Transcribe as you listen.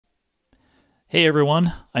Hey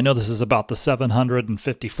everyone, I know this is about the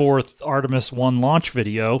 754th Artemis I launch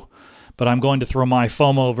video, but I'm going to throw my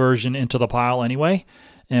FOMO version into the pile anyway,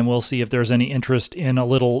 and we'll see if there's any interest in a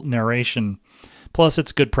little narration. Plus,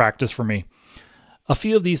 it's good practice for me. A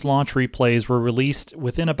few of these launch replays were released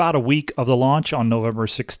within about a week of the launch on November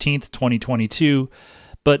 16th, 2022,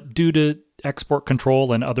 but due to export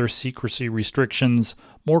control and other secrecy restrictions,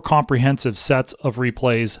 more comprehensive sets of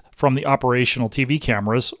replays from the operational TV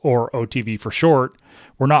cameras, or OTV for short,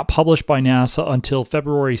 were not published by NASA until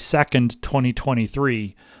February 2nd,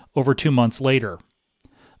 2023, over 2 months later.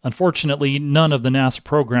 Unfortunately, none of the NASA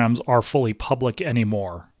programs are fully public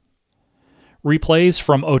anymore. Replays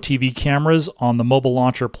from OTV cameras on the mobile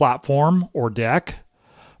launcher platform, or deck,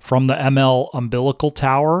 from the ML umbilical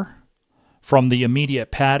tower, from the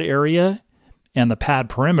immediate pad area, and the pad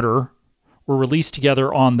perimeter were released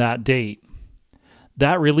together on that date.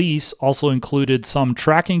 That release also included some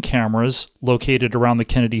tracking cameras located around the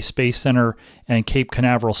Kennedy Space Center and Cape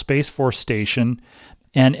Canaveral Space Force Station,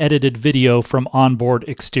 and edited video from onboard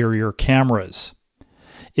exterior cameras.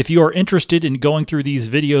 If you are interested in going through these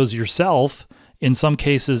videos yourself, in some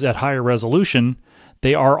cases at higher resolution,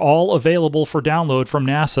 they are all available for download from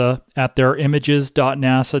NASA at their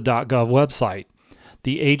images.nasa.gov website,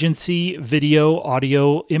 the Agency Video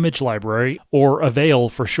Audio Image Library, or AVAIL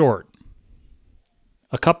for short.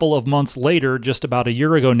 A couple of months later, just about a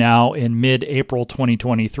year ago now, in mid-April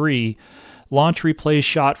 2023, launch replays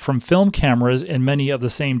shot from film cameras in many of the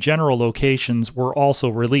same general locations were also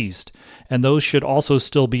released, and those should also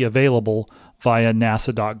still be available via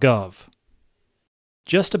nasa.gov.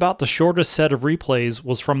 Just about the shortest set of replays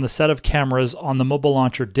was from the set of cameras on the mobile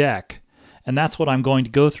launcher deck, and that's what I'm going to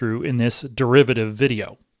go through in this derivative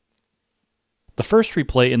video. The first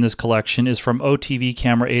replay in this collection is from OTV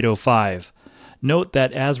camera 805. Note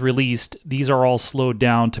that as released, these are all slowed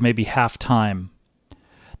down to maybe half time.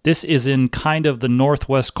 This is in kind of the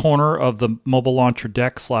northwest corner of the mobile launcher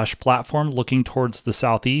deck / platform looking towards the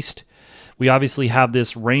southeast. We obviously have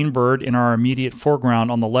this rainbird in our immediate foreground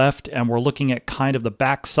on the left, and we're looking at kind of the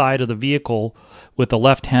back side of the vehicle with the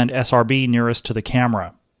left-hand SRB nearest to the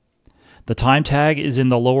camera. The time tag is in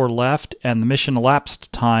the lower left, and the mission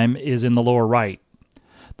elapsed time is in the lower right.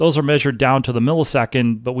 Those are measured down to the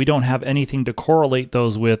millisecond, but we don't have anything to correlate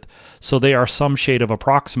those with, so they are some shade of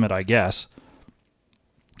approximate, I guess.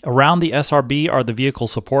 Around the SRB are the vehicle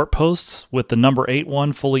support posts, with the number 8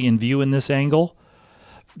 one fully in view in this angle.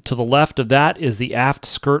 To the left of that is the aft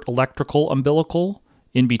skirt electrical umbilical,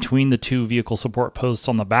 in between the two vehicle support posts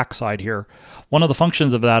on the backside here. One of the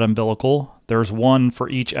functions of that umbilical, there's one for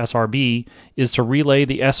each SRB, is to relay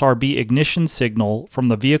the SRB ignition signal from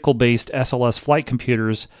the vehicle-based SLS flight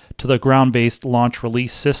computers to the ground-based launch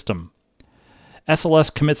release system.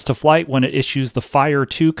 SLS commits to flight when it issues the Fire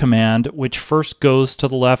 2 command, which first goes to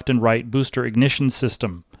the left and right booster ignition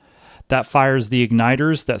system. That fires the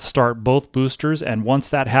igniters that start both boosters, and once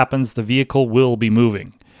that happens, the vehicle will be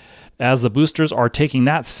moving. As the boosters are taking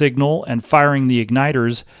that signal and firing the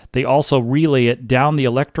igniters, they also relay it down the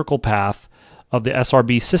electrical path of the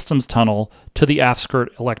SRB systems tunnel to the aft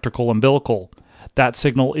skirt electrical umbilical. That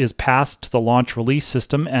signal is passed to the launch release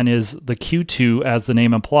system and is the cue to, as the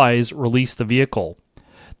name implies, release the vehicle.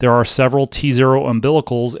 There are several T0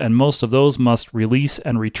 umbilicals, and most of those must release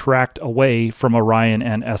and retract away from Orion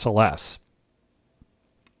and SLS.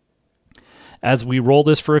 As we roll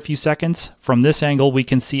this for a few seconds, from this angle we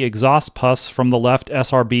can see exhaust puffs from the left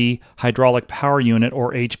SRB hydraulic power unit,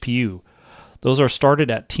 or HPU. Those are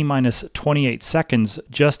started at T-minus 28 seconds,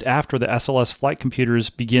 just after the SLS flight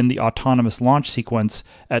computers begin the autonomous launch sequence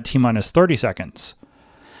at T-minus 30 seconds.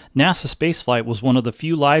 NASA spaceflight was one of the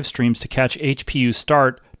few live streams to catch HPU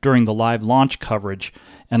start during the live launch coverage,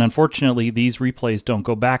 and unfortunately these replays don't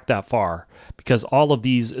go back that far, because all of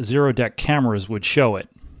these zero-deck cameras would show it.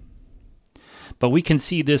 But we can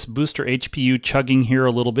see this booster HPU chugging here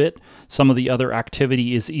a little bit. Some of the other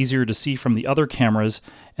activity is easier to see from the other cameras,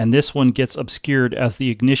 and this one gets obscured as the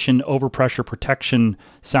ignition overpressure protection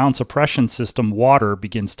sound suppression system water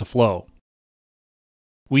begins to flow.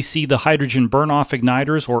 We see the hydrogen burn-off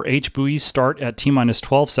igniters, or H-buoys, start at T-minus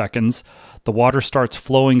 12 seconds. The water starts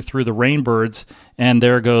flowing through the rainbirds, and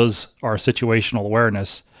there goes our situational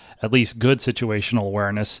awareness, at least good situational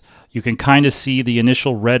awareness. You can kind of see the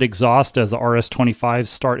initial red exhaust as the RS-25s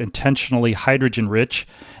start intentionally hydrogen-rich,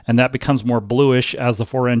 and that becomes more bluish as the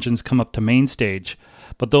 4 engines come up to main stage.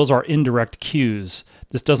 But those are indirect cues.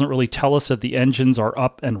 This doesn't really tell us if the engines are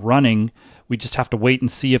up and running. We just have to wait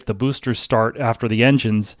and see if the boosters start after the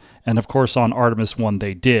engines, and of course on Artemis I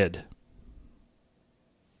they did.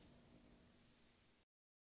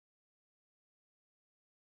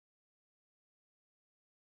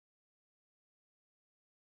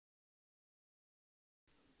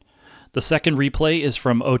 The second replay is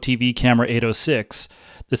from OTV camera 806.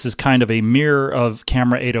 This is kind of a mirror of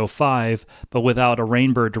camera 805, but without a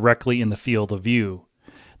rainbird directly in the field of view.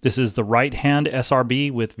 This is the right-hand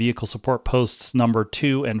SRB with vehicle support posts number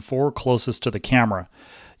 2 and 4 closest to the camera.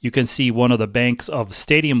 You can see one of the banks of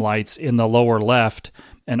stadium lights in the lower left,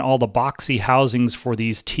 and all the boxy housings for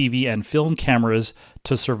these TV and film cameras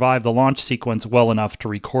to survive the launch sequence well enough to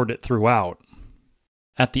record it throughout.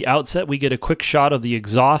 At the outset, we get a quick shot of the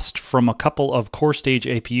exhaust from a couple of core stage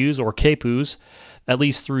APUs or KPUs, at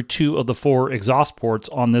least through 2 of the 4 exhaust ports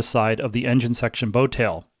on this side of the engine section bow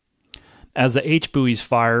tail. As the H buoys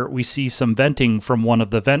fire, we see some venting from one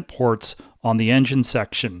of the vent ports on the engine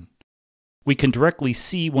section. We can directly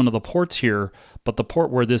see one of the ports here, but the port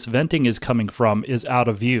where this venting is coming from is out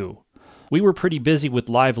of view. We were pretty busy with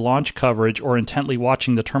live launch coverage or intently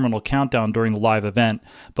watching the terminal countdown during the live event,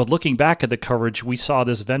 but looking back at the coverage, we saw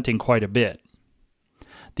this venting quite a bit.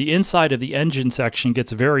 The inside of the engine section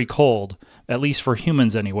gets very cold, at least for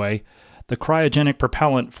humans anyway. The cryogenic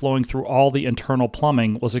propellant flowing through all the internal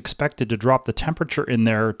plumbing was expected to drop the temperature in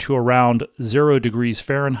there to around 0 degrees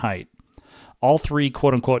Fahrenheit. All 3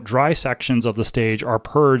 quote-unquote dry sections of the stage are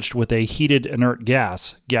purged with a heated inert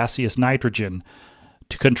gas, gaseous nitrogen,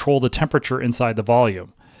 to control the temperature inside the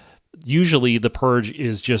volume. Usually the purge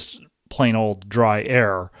is just plain old dry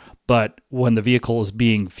air, but when the vehicle is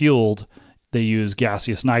being fueled, they use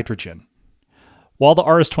gaseous nitrogen. While the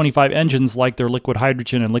RS-25 engines like their liquid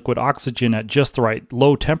hydrogen and liquid oxygen at just the right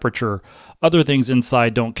low temperature, other things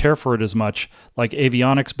inside don't care for it as much, like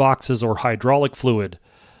avionics boxes or hydraulic fluid.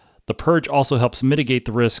 The purge also helps mitigate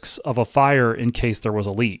the risks of a fire in case there was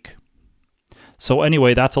a leak. So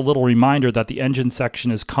anyway, that's a little reminder that the engine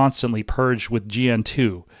section is constantly purged with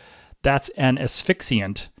GN2. That's an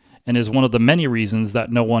asphyxiant and is one of the many reasons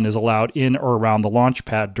that no one is allowed in or around the launch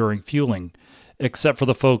pad during fueling, except for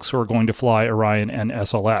the folks who are going to fly Orion and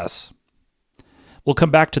SLS. We'll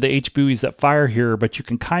come back to the H buoys that fire here, but you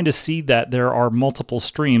can kind of see that there are multiple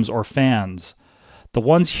streams or fans. The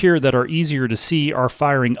ones here that are easier to see are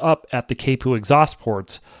firing up at the KPU exhaust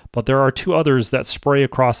ports, but there are 2 others that spray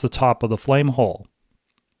across the top of the flame hole.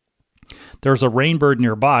 There's a rainbird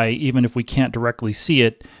nearby, even if we can't directly see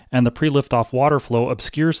it, and the pre-liftoff water flow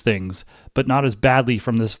obscures things, but not as badly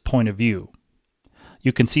from this point of view.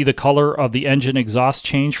 You can see the color of the engine exhaust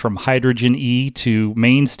change from hydrogen E to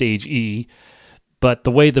main stage E, but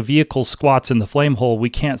the way the vehicle squats in the flame hole, we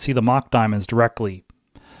can't see the mock diamonds directly.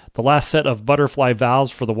 The last set of butterfly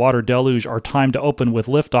valves for the water deluge are timed to open with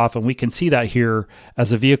liftoff, and we can see that here as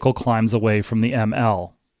the vehicle climbs away from the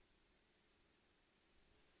ML.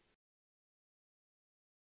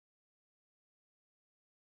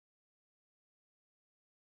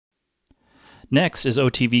 Next is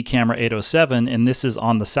OTV camera 807, and this is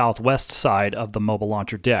on the southwest side of the mobile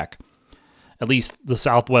launcher deck. At least the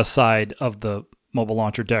southwest side of the mobile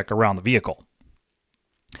launcher deck around the vehicle.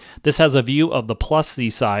 This has a view of the plus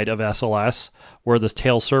Z side of SLS, where the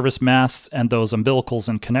tail service masts and those umbilicals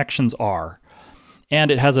and connections are, and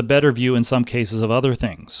it has a better view in some cases of other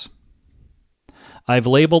things. I've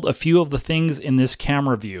labeled a few of the things in this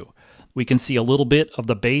camera view. We can see a little bit of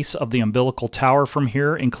the base of the umbilical tower from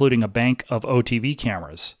here, including a bank of OTV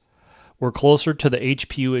cameras. We're closer to the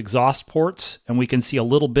HPU exhaust ports, and we can see a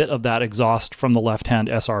little bit of that exhaust from the left-hand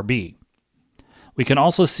SRB. We can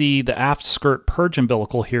also see the aft skirt purge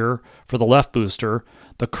umbilical here for the left booster.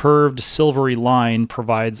 The curved silvery line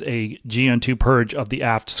provides a GN2 purge of the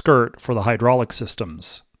aft skirt for the hydraulic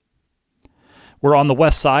systems. We're on the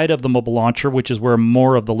west side of the mobile launcher, which is where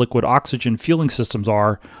more of the liquid oxygen fueling systems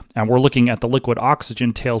are, and we're looking at the liquid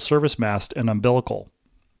oxygen tail service mast and umbilical.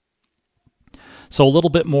 So a little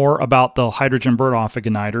bit more about the hydrogen burn-off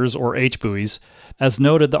igniters, or H buoys. As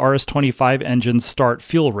noted, the RS-25 engines start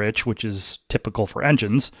fuel-rich, which is typical for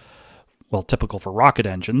engines, well, typical for rocket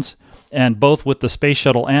engines, and both with the Space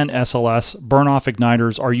Shuttle and SLS, burn-off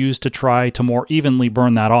igniters are used to try to more evenly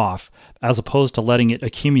burn that off, as opposed to letting it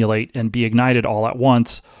accumulate and be ignited all at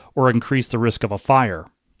once, or increase the risk of a fire.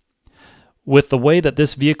 With the way that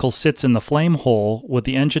this vehicle sits in the flame hole, with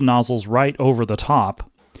the engine nozzles right over the top,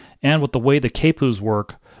 and with the way the KPUs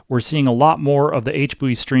work, we're seeing a lot more of the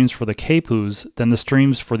H-buoy streams for the KPUs than the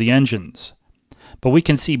streams for the engines. But we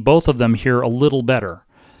can see both of them here a little better.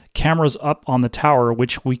 Cameras up on the tower,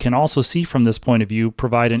 which we can also see from this point of view,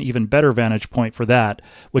 provide an even better vantage point for that,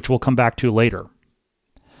 which we'll come back to later.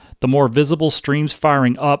 The more visible streams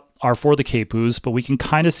firing up are for the KPUs, but we can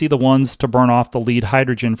kind of see the ones to burn off the lead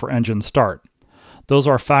hydrogen for engine start. Those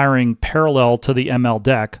are firing parallel to the ML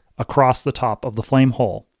deck across the top of the flame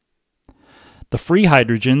hole. The free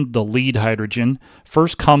hydrogen, the lead hydrogen,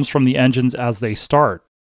 first comes from the engines as they start.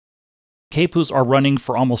 CAPUs are running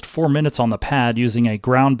for almost 4 minutes on the pad using a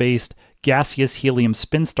ground-based gaseous helium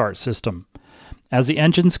spin start system. As the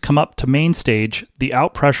engines come up to main stage, the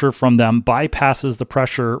out pressure from them bypasses the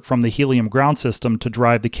pressure from the helium ground system to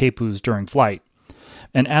drive the CAPUs during flight.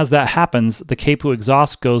 And as that happens, the CAPU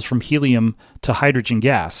exhaust goes from helium to hydrogen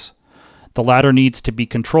gas. The latter needs to be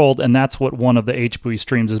controlled, and that's what one of the H-buoy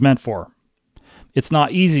streams is meant for. It's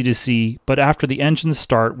not easy to see, but after the engines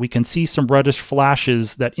start, we can see some reddish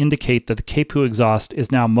flashes that indicate that the CAPU exhaust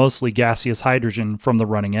is now mostly gaseous hydrogen from the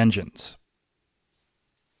running engines.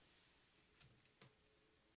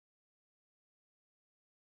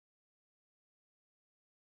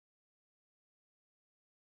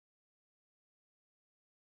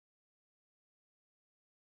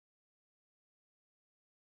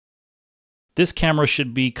 This camera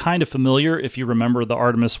should be kind of familiar if you remember the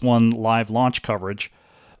Artemis I live launch coverage.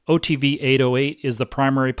 OTV 808 is the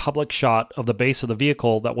primary public shot of the base of the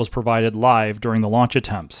vehicle that was provided live during the launch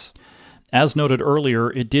attempts. As noted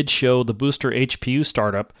earlier, it did show the booster HPU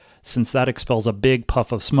startup, since that expels a big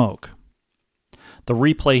puff of smoke. The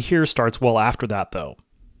replay here starts well after that, though.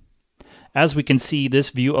 As we can see, this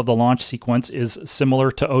view of the launch sequence is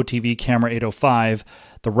similar to OTV camera 805.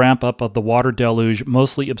 The ramp-up of the water deluge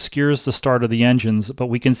mostly obscures the start of the engines, but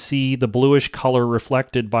we can see the bluish color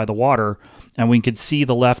reflected by the water, and we can see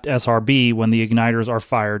the left SRB when the igniters are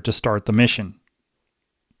fired to start the mission.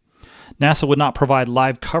 NASA would not provide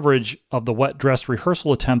live coverage of the wet dress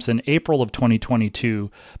rehearsal attempts in April of 2022,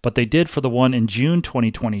 but they did for the one in June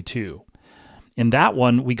 2022. In that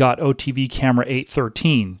one, we got OTV camera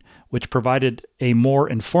 813, which provided a more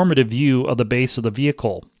informative view of the base of the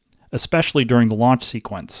vehicle, especially during the launch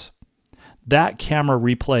sequence. That camera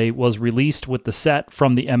replay was released with the set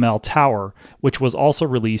from the ML Tower, which was also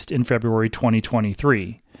released in February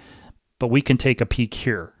 2023. But we can take a peek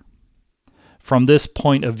here. From this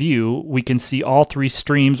point of view, we can see all three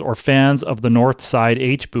streams or fans of the north side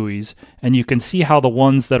H-buoys, and you can see how the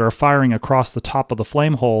ones that are firing across the top of the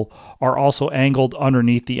flame hole are also angled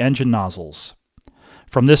underneath the engine nozzles.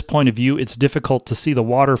 From this point of view, it's difficult to see the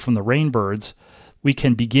water from the rainbirds. We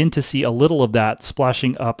can begin to see a little of that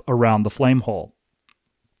splashing up around the flame hole.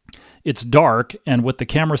 It's dark, and with the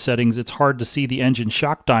camera settings, it's hard to see the engine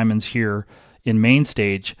shock diamonds here in main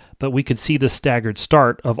stage, but we could see the staggered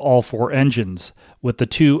start of all four engines, with the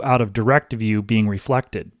two out of direct view being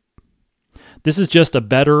reflected. This is just a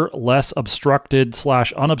better, less obstructed /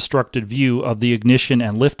 unobstructed view of the ignition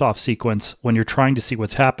and liftoff sequence when you're trying to see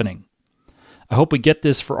what's happening. I hope we get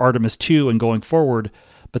this for Artemis II and going forward,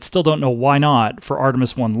 but still don't know why not for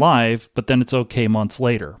Artemis I live, but then it's okay months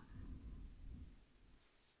later.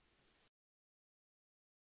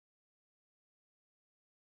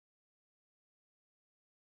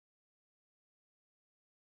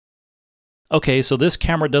 Okay, so this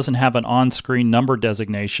camera doesn't have an on-screen number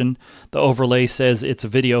designation. The overlay says it's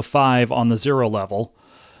video 5 on the 0 level.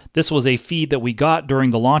 This was a feed that we got during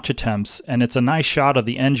the launch attempts, and it's a nice shot of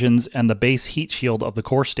the engines and the base heat shield of the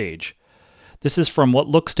core stage. This is from what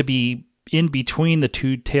looks to be in between the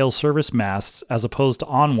two tail service masts as opposed to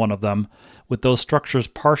on one of them, with those structures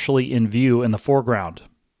partially in view in the foreground.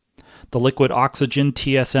 The liquid oxygen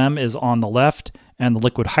TSM is on the left, and the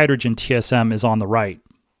liquid hydrogen TSM is on the right.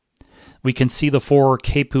 We can see the 4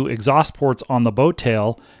 CAPU exhaust ports on the boat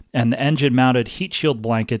tail and the engine-mounted heat shield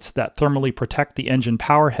blankets that thermally protect the engine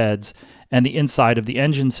power heads and the inside of the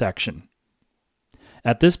engine section.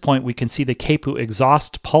 At this point, we can see the CAPU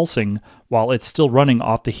exhaust pulsing while it's still running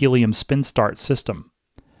off the helium spin start system.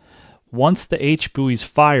 Once the H-buoys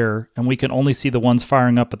fire, and we can only see the ones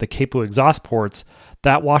firing up at the CAPU exhaust ports,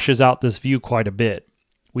 that washes out this view quite a bit.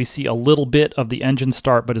 We see a little bit of the engine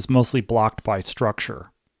start, but is mostly blocked by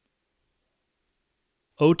structure.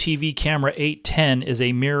 OTV camera 810 is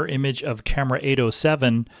a mirror image of camera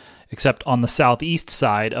 807, except on the southeast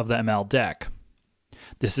side of the ML deck.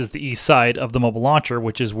 This is the east side of the mobile launcher,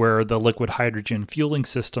 which is where the liquid hydrogen fueling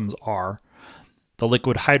systems are. The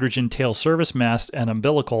liquid hydrogen tail service mast and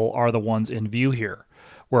umbilical are the ones in view here,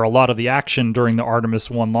 where a lot of the action during the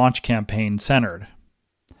Artemis I launch campaign centered.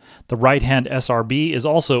 The right-hand SRB is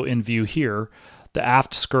also in view here. The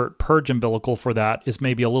aft skirt purge umbilical for that is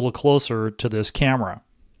maybe a little closer to this camera.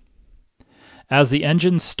 As the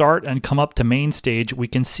engines start and come up to main stage, we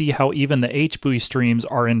can see how even the H-buoy streams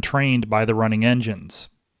are entrained by the running engines.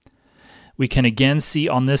 We can again see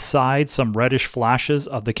on this side some reddish flashes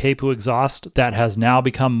of the CAPU exhaust that has now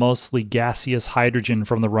become mostly gaseous hydrogen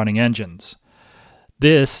from the running engines.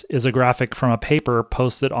 This is a graphic from a paper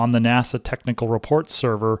posted on the NASA Technical Reports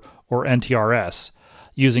Server, or NTRS,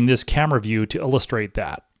 using this camera view to illustrate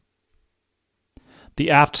that. The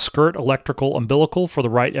aft skirt electrical umbilical for the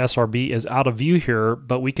right SRB is out of view here,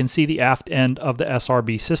 but we can see the aft end of the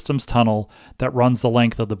SRB systems tunnel that runs the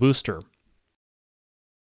length of the booster.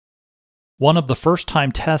 One of the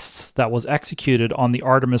first-time tests that was executed on the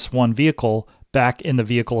Artemis I vehicle back in the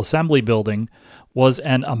vehicle assembly building was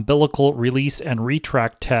an umbilical release and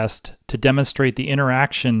retract test to demonstrate the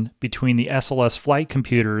interaction between the SLS flight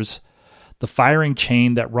computers, the firing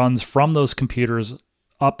chain that runs from those computers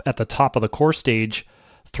up at the top of the core stage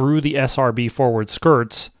through the SRB forward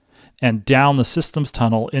skirts and down the systems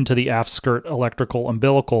tunnel into the aft skirt electrical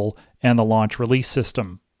umbilical and the launch release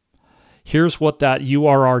system. Here's what that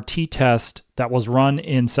URRT test that was run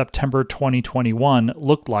in September 2021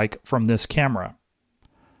 looked like from this camera.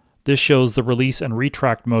 This shows the release and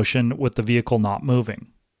retract motion with the vehicle not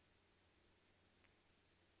moving.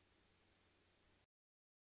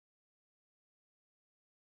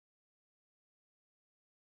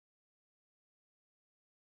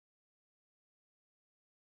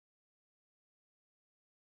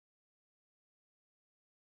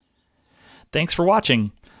 Thanks for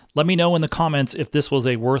watching. Let me know in the comments if this was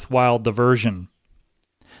a worthwhile diversion.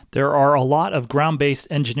 There are a lot of ground-based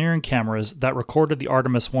engineering cameras that recorded the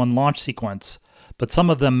Artemis I launch sequence, but some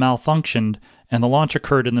of them malfunctioned and the launch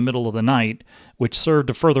occurred in the middle of the night, which served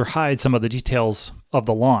to further hide some of the details of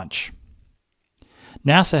the launch.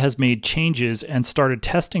 NASA has made changes and started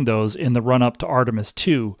testing those in the run-up to Artemis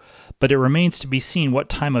II, but it remains to be seen what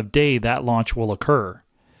time of day that launch will occur.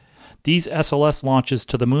 These SLS launches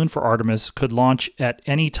to the moon for Artemis could launch at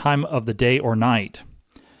any time of the day or night.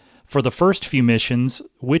 For the first few missions,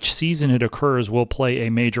 which season it occurs will play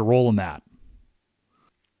a major role in that.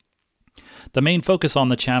 The main focus on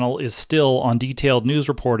the channel is still on detailed news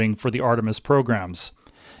reporting for the Artemis programs.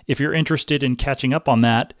 If you're interested in catching up on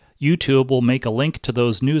that, YouTube will make a link to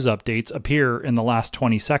those news updates appear in the last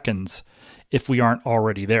 20 seconds, if we aren't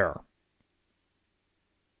already there.